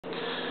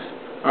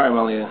Alright,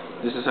 Malia,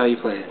 this is how you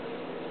play it.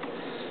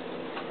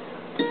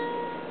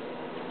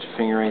 Put your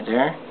finger right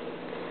there,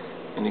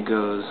 and it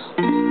goes.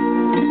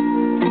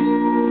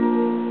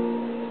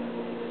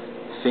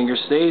 Finger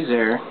stays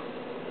there.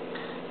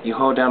 You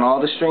hold down all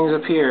the strings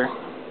up here.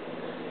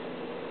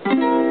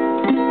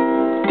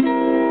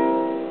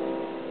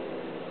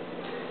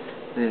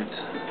 Then it's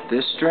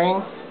this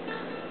string,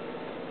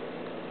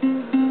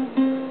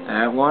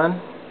 that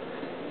one,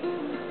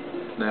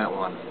 that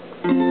one.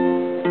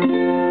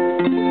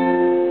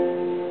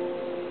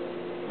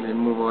 And then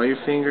move all your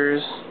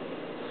fingers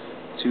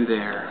to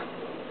there.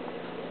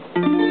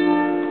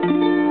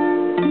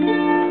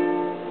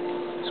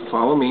 So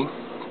follow me.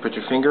 Put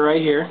your finger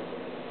right here.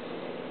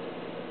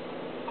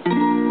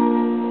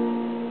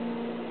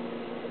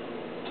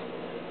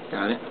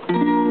 Got it.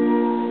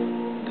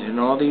 Then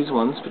all these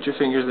ones, put your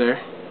fingers there.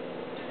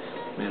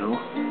 Middle,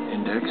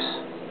 index.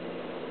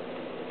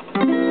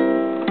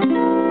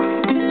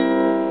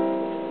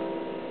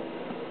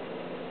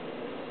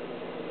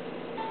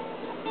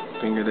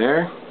 Finger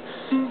there,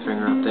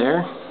 finger up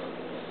there,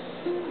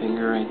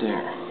 finger right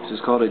there. This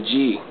is called a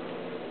G.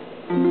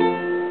 I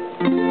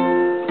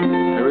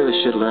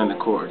really should learn the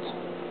chords.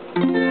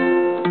 Put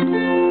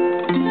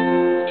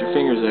your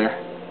fingers there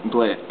and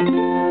play it.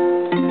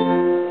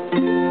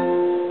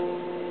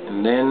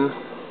 And then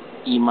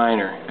E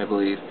minor, I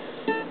believe.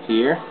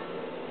 Here,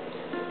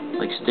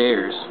 like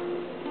stairs.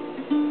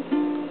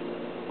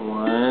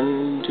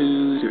 1,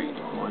 2, 3.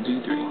 1,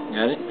 2, 3.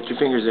 Got it? Put your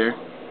fingers there.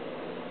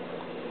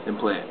 Then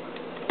play it.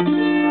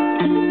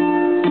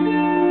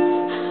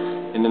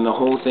 And then the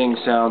whole thing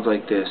sounds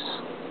like this.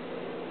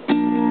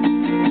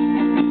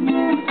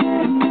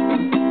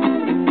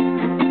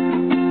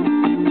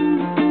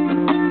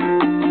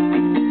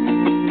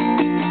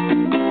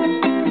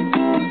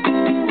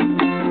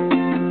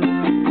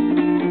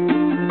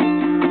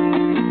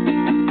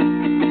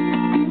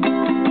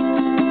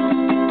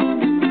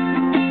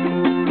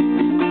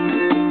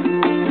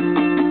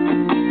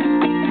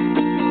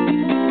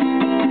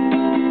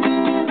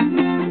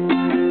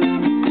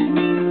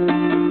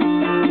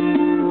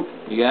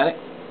 You got it?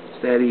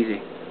 It's that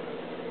easy.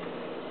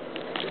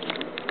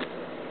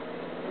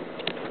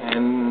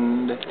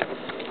 And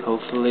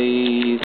hopefully